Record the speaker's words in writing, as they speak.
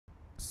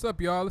What's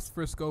up, y'all? Let's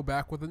first go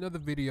back with another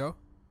video.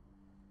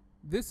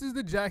 This is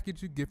the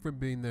jacket you get from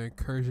being the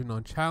incursion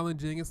on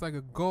challenging. It's like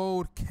a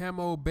gold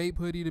camo bape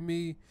hoodie to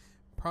me.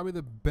 Probably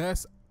the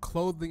best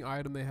clothing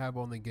item they have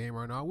on the game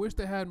right now. I wish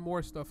they had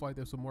more stuff like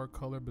this with more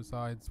color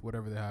besides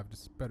whatever they have,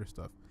 just better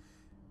stuff.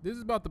 This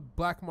is about the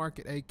black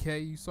market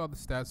AK. You saw the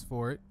stats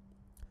for it.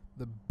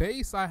 The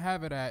base I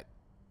have it at,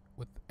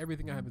 with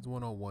everything I have, is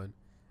 101.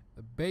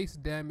 The base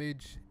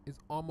damage is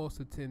almost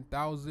to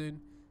 10,000.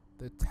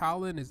 The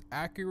talent is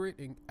accurate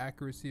and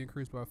accuracy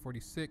increased by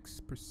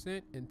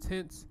 46%.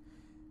 Intense,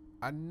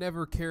 I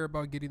never care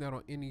about getting that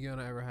on any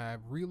gun I ever have.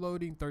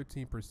 Reloading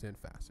 13%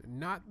 faster.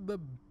 Not the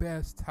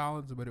best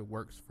talents, but it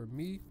works for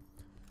me.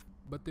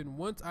 But then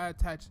once I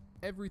attach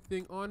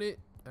everything on it,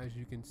 as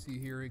you can see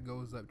here, it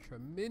goes up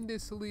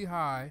tremendously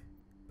high,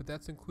 but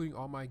that's including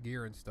all my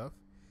gear and stuff.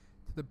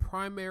 The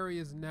primary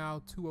is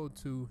now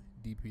 202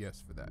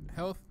 DPS for that.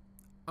 Health,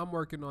 I'm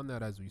working on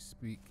that as we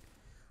speak.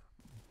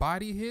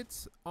 Body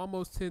hits,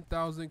 almost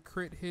 10,000.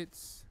 Crit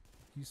hits,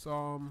 you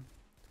saw them.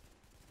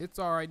 It's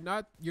all right.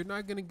 You're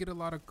not gonna get a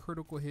lot of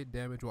critical hit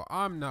damage. Well,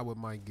 I'm not with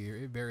my gear.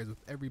 It varies with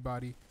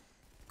everybody.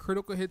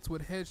 Critical hits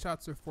with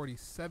headshots are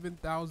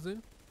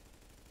 47,000.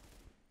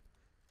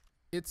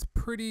 It's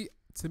pretty.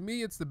 To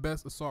me, it's the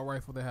best assault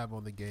rifle they have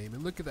on the game.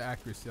 And look at the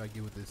accuracy I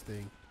get with this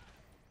thing.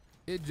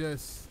 It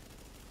just,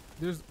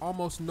 there's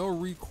almost no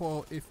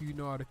recoil if you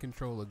know how to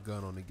control a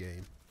gun on the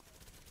game.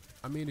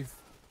 I mean, it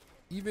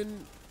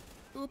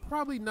would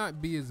probably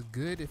not be as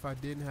good if I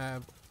didn't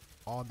have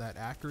all that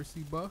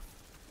accuracy buff.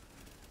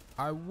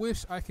 I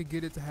wish I could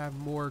get it to have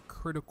more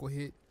critical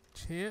hit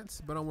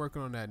chance, but I'm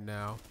working on that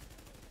now.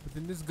 But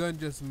then this gun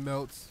just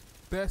melts.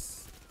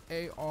 Best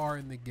AR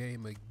in the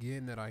game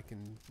again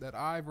that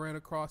I've ran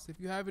across. If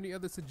you have any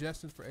other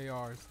suggestions for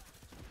ARs,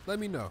 let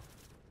me know.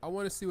 I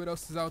want to see what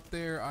else is out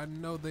there. I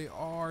know they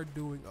are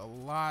doing a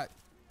lot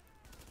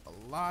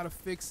of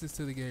fixes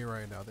to the game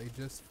right now. They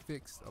just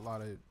fixed a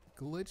lot of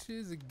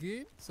glitches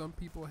again. Some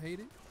people hate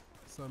it,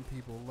 some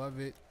people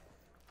love it.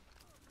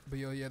 But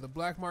yo, yeah, the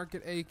black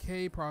market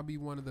AK, probably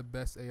one of the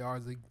best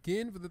ARs.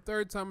 Again, for the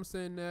third time I'm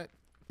saying that,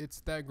 it's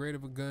that great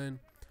of a gun.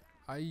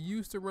 I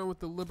used to run with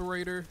the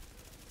Liberator.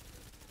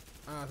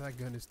 That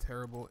gun is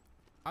terrible.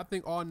 I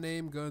think all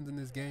name guns in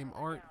this game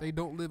they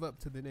don't live up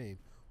to the name.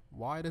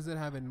 Why does it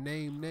have a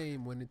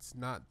name when it's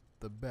not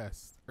the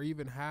best, or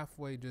even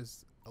halfway,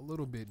 just a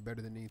little bit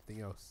better than anything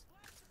else?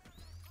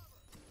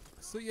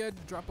 So yeah,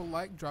 drop a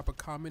like, drop a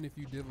comment if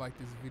you did like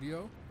this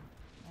video.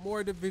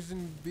 More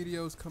Division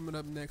videos coming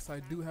up next. I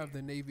do have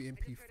the Navy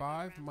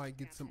MP5. Might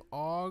get some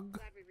AUG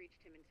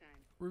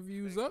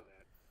reviews up.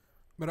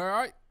 But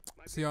alright,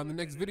 see you on the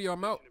next video.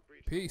 I'm out.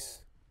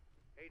 Peace.